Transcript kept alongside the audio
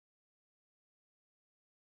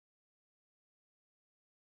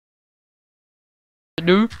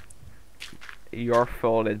to do? Your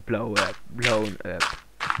phone is blown up.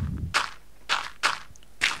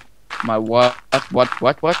 My what?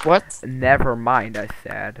 What? Never mind, I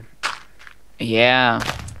said. Yeah.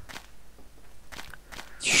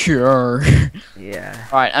 Sure. Yeah.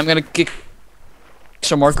 Alright, I'm gonna kick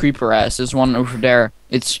some more creeper ass. There's one over there.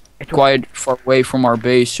 It's It quite far away from our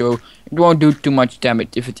base, so it won't do too much damage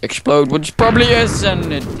if it explodes, which probably is,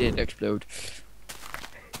 and it did explode.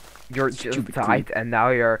 You're just Stupid died and now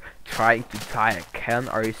you're trying to die again.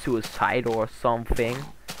 Are you suicidal or something?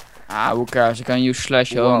 Ah, who cares? I can use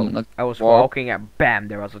slash Whoa, home. Not I was walk. walking and bam,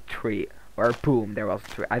 there was a tree. Or boom, there was a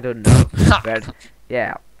tree. I don't know. But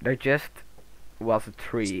yeah, there just was a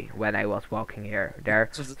tree when I was walking here. There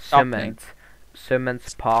So it's happening. cement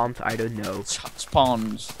spawned, I don't know.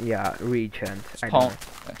 Spawns. Yeah, region. I Spawn.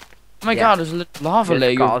 don't know. Oh my Yeah. god, there's a little lava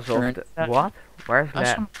lake Because over of there. the, what? Where's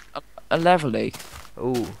That's that? a lava lake.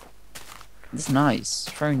 Ooh, It's nice.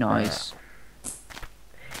 Very nice.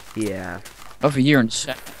 yeah. Over here in the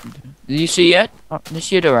sand. Did you see it? Oh, did you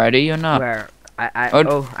see it already or not? Where?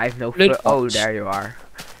 Oh, I have no little oh, box. there you are.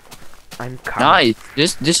 I'm coming.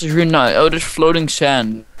 Nice. This is really nice. Oh, there's floating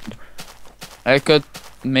sand. I could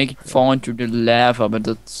make it fall into the lava, but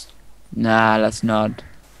that's that's not.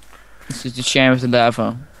 This is the shame of the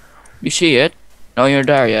lava. You see it? No, you're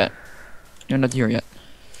there yet. You're not here yet.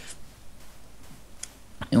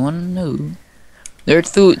 You wanna know? There are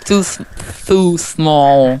two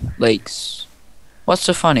small lakes. What's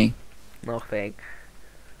so funny? Nothing.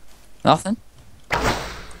 Nothing?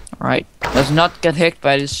 Alright. Let's not get hit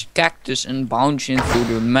by this cactus and bounce into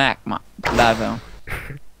the magma lava.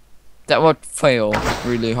 That would fail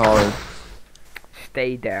really hard.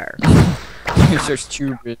 Stay there. You're so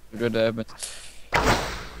stupid what happened.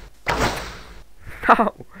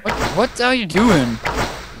 No. What are you doing?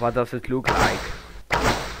 What does it look like?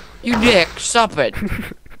 You dick, stop it.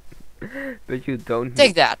 But you don't.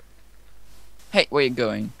 Take that. Hey, where you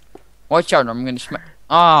going? Watch out, I'm gonna smack.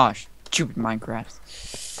 Ah, stupid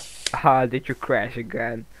Minecraft. Ah, did you crash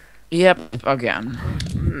again? Yep,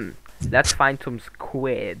 again. Let's find some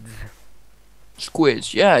squids.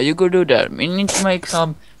 Squids, yeah, you could do that. We need to make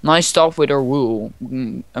some nice stuff with our wool.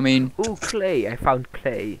 I mean, Ooh, clay. I found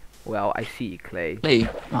clay. Well, I see clay. clay.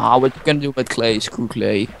 Ah, what you gonna do with clay? Screw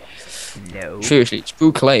clay. No. Seriously,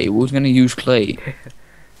 screw clay. Who's gonna use clay?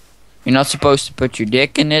 You're not supposed to put your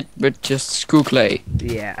dick in it, but just screw clay.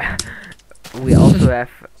 Yeah. We also have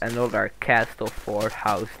another castle fort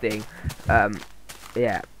house thing.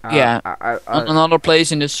 Yeah. Yeah. Another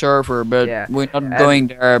place in the server, but yeah, we're not going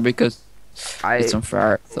there because I it's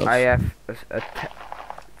unfair. So. I have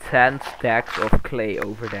 10 stacks of clay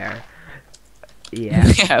over there. Yeah.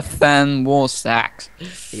 Yeah, 10 wool stacks.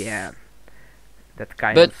 Yeah. That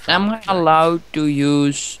kind But of. am I allowed to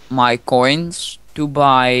use my coins to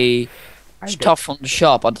buy stuff from the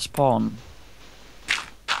shop at the spawn?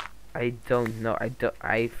 I don't know.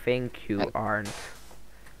 I think you aren't.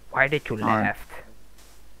 Why did you left?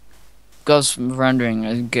 Because rendering,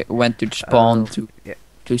 I went to the spawn yeah.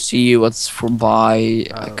 to see what's for buy.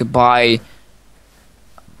 I Oh. could buy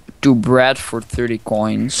 2 bread for 30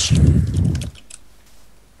 coins.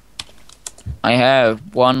 I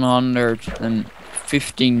have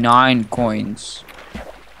 159 coins.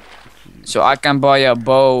 So I can buy a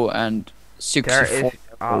bow and 64 There is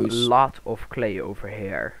a arrows. lot of clay over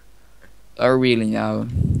here. Oh really now?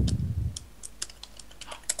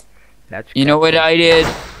 Let's You know what I did?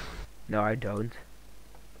 No, I don't.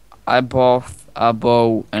 I bought a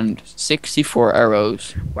bow and 64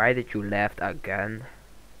 arrows. Why did you left again?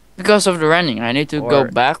 Because of the running, I need to go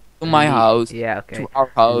Or back to my house, Yeah, okay. to our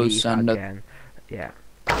house, Leave and again. Yeah.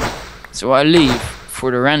 so I leave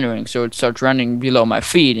for the rendering, so it starts running below my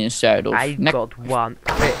feet instead of I got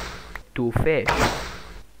 2 fish.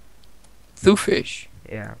 2 fish.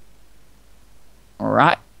 Yeah.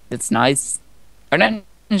 Alright, that's nice. Are there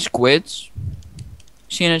any squids?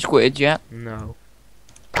 Seen any squids yet? No.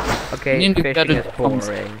 Okay, need to fishing get is it from-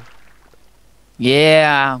 boring.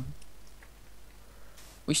 Yeah.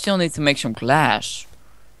 We still need to make some glass.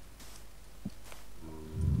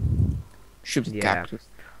 Shoot the Yeah. cactus.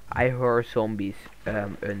 I heard zombies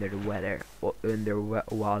under the weather or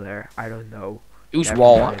water. I don't know. Use Never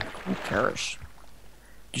wall. mind. Who cares?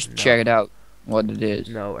 Just No. check it out. What it is.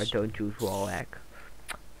 No, I don't use wall egg.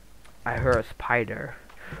 I heard a spider.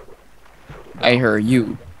 I heard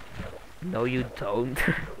you. No, you don't.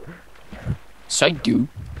 Yes, I do.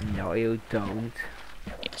 No, you don't.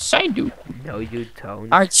 Yes, I do. No, you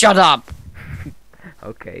don't. Alright, shut up.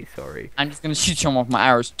 Okay, sorry. I'm just gonna shoot some of my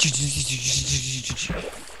arrows.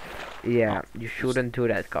 Yeah, you shouldn't do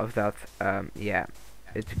that, cause that yeah,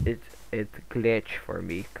 it's it glitched for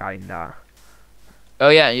me, kinda. Oh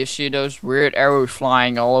yeah, you see those weird arrows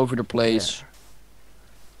flying all over the place.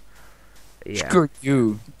 Yeah. Screw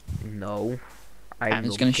you. No, I'm I'm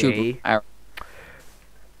just gonna shoot with okay. my arrow.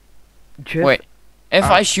 Just Wait, if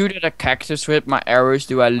uh, I shoot at a cactus with my arrows,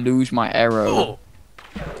 do I lose my arrow?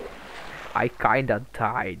 I kinda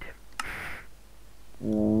died.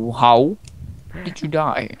 How did you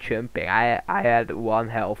die? Jumping. I had one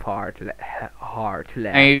heart left.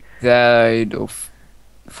 I died of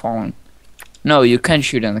falling. No, you can't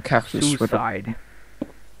shoot at the cactus with a Suicide.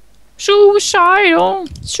 suicidal.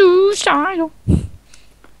 Suicidal.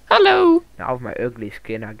 Hello. Now with my ugly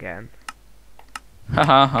skin again.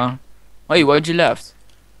 Hahaha. Wait, why'd you left?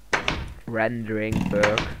 Rendering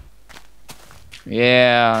bug.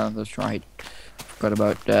 Yeah, that's right. Forgot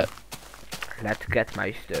about that. Let's get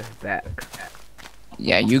my stuff back.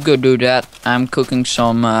 Yeah, you go do that. I'm cooking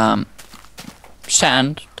some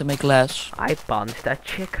sand to make less. I punched a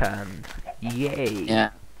chicken. Yay. Yeah.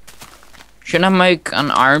 Should I make an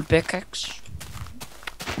iron pickaxe?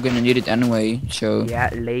 I'm gonna need it anyway, so Yeah,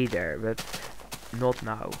 later, but not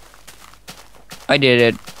now. I did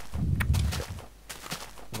it.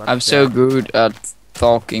 What's I'm so that? good at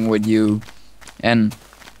talking with you and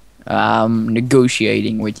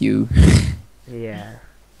negotiating with you. Yeah.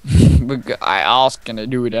 Because I ask and I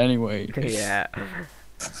do it anyway. Yeah.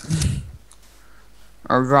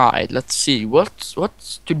 Alright, let's see. What's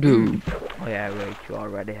to do? Oh yeah, wait, you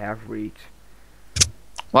already have reeds.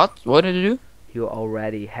 What? What did I do? You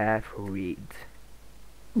already have reeds.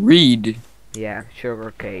 Read. Yeah,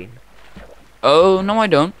 sugarcane. Oh, no I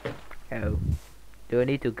don't. Oh. Do I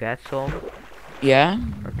need to get some? Yeah.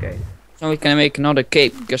 Okay. So we can make another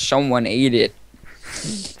cake because someone ate it.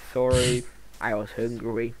 Sorry, I was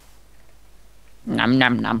hungry. Nom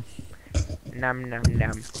nom nom. Num num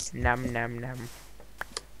num. Num num num.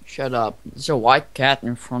 Shut up. There's a white cat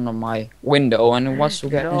in front of my window and it wants to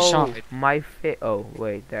get No, inside. my fish. Oh,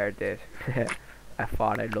 wait, there it is. I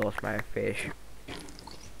thought I lost my fish.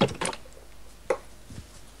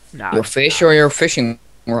 Nah, Your fish or your fishing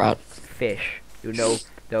rod? fish. You know,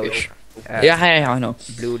 those Fish. Yeah, I know.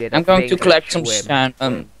 blue little I'm going to things that collect some swim.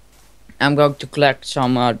 sand. I'm going to collect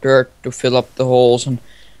some dirt to fill up the holes and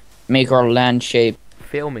make our land shape.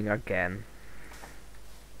 Filming again.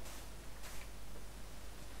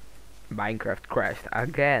 Minecraft crashed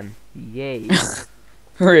again. Yay.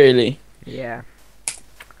 Really? Yeah.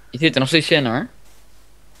 Je zit er nog steeds in hoor.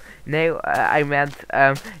 No, I meant,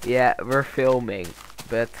 yeah, we're filming,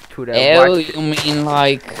 but to the Oh, watch. you mean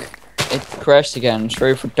like it crashed again?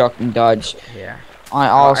 Sorry for talking Dutch. Yeah. I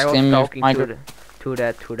No, asked I was him if talking Minecraft. to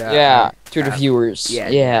the Yeah, to the viewers. yeah.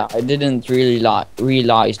 Yeah, I didn't really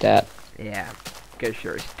realize that. Yeah, because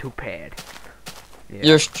you're stupid. Yeah.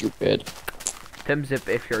 You're stupid. Thumbs up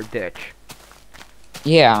if you're Dutch.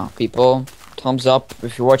 Yeah, people. Thumbs up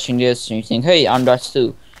if you're watching this and you think, hey, I'm Dutch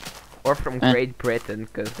too. Or from Great Britain,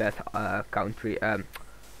 because that country,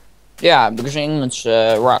 Yeah, because England's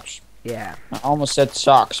rocks. yeah. I almost said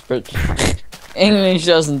socks, but English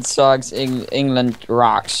doesn't sucks. England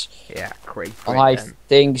rocks. Yeah, Great Like Britain.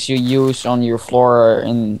 things you use on your floor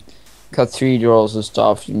in cathedrals and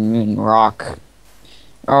stuff. You mean rock.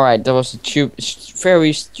 Alright, that was a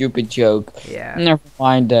very stupid joke. Yeah. Never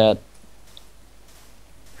mind that.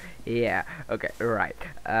 Yeah. Okay. Right.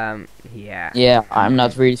 Yeah. Yeah, I'm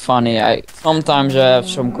not really funny. I sometimes I have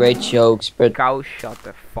some great jokes, but Cow, shut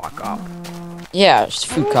the fuck up. yeah,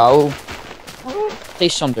 cow.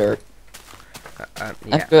 Taste some dirt.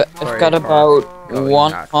 Yeah. I've got about going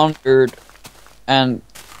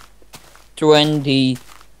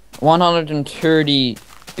 130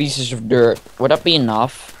 pieces of dirt. Would that be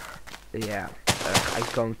enough? Yeah. I'm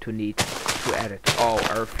going to need to edit all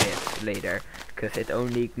our vids later, because it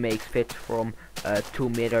only makes vids from 2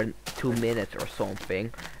 minutes or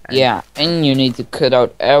something. And Yeah, and you need to cut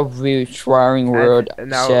out every swearing word I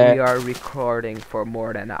now said. we are recording for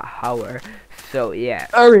more than an hour, so yeah.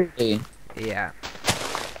 Oh, really? Yeah.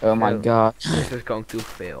 Oh my So- god. This is going to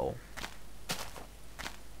fail.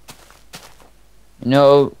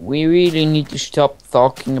 No, we really need to stop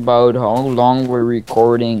talking about how long we're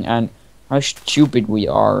recording and how stupid we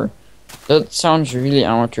are. That sounds really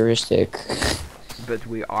amateuristic. But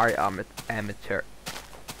we are amateur.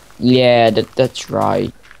 Yeah, that's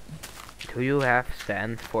right. Do you have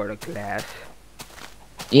sand for the glass?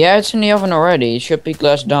 Yeah, it's in the oven already. It should be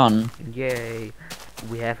glass done. Yay.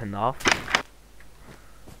 We have enough?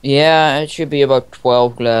 Yeah, it should be about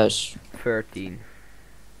 12 glass. 13.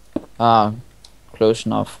 Ah, close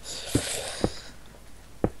enough.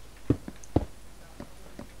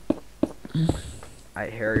 I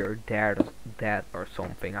hear your that or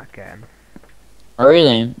something I can.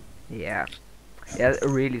 Really? Yeah. Yeah,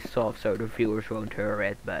 really soft so the viewers won't hear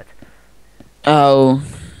it, but Oh,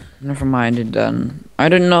 never mind it then. I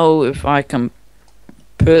don't know if I can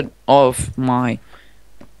put off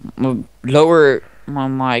lower my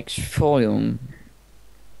mic's volume.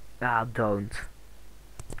 don't.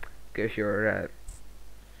 Cause you're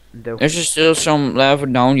the Is there still some lava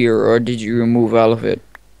down here, or did you remove all of it?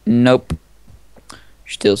 Nope.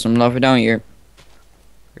 Still some lava down here.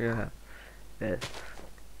 yeah. The,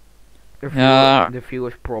 Yeah. the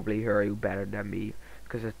viewers probably hear you better than me,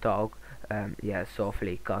 cause I talk yeah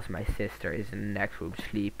softly, cause my sister is in the next room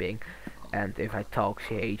sleeping, and if I talk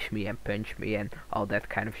she hates me and punch me and all that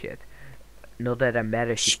kind of shit. Not that I'm mad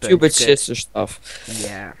if she Stupid punch, 'cause sister stuff.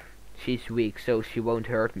 yeah, she's weak, so she won't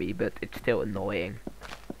hurt me, but it's still annoying.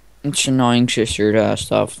 It's annoying sister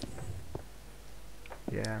stuff.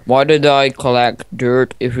 Yeah. Why did I collect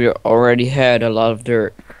dirt if we already had a lot of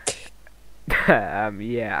dirt?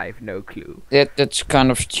 Yeah, I have no clue. That's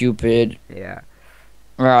kind of stupid. Yeah.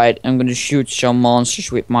 Right, I'm gonna shoot some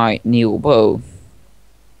monsters with my new bow.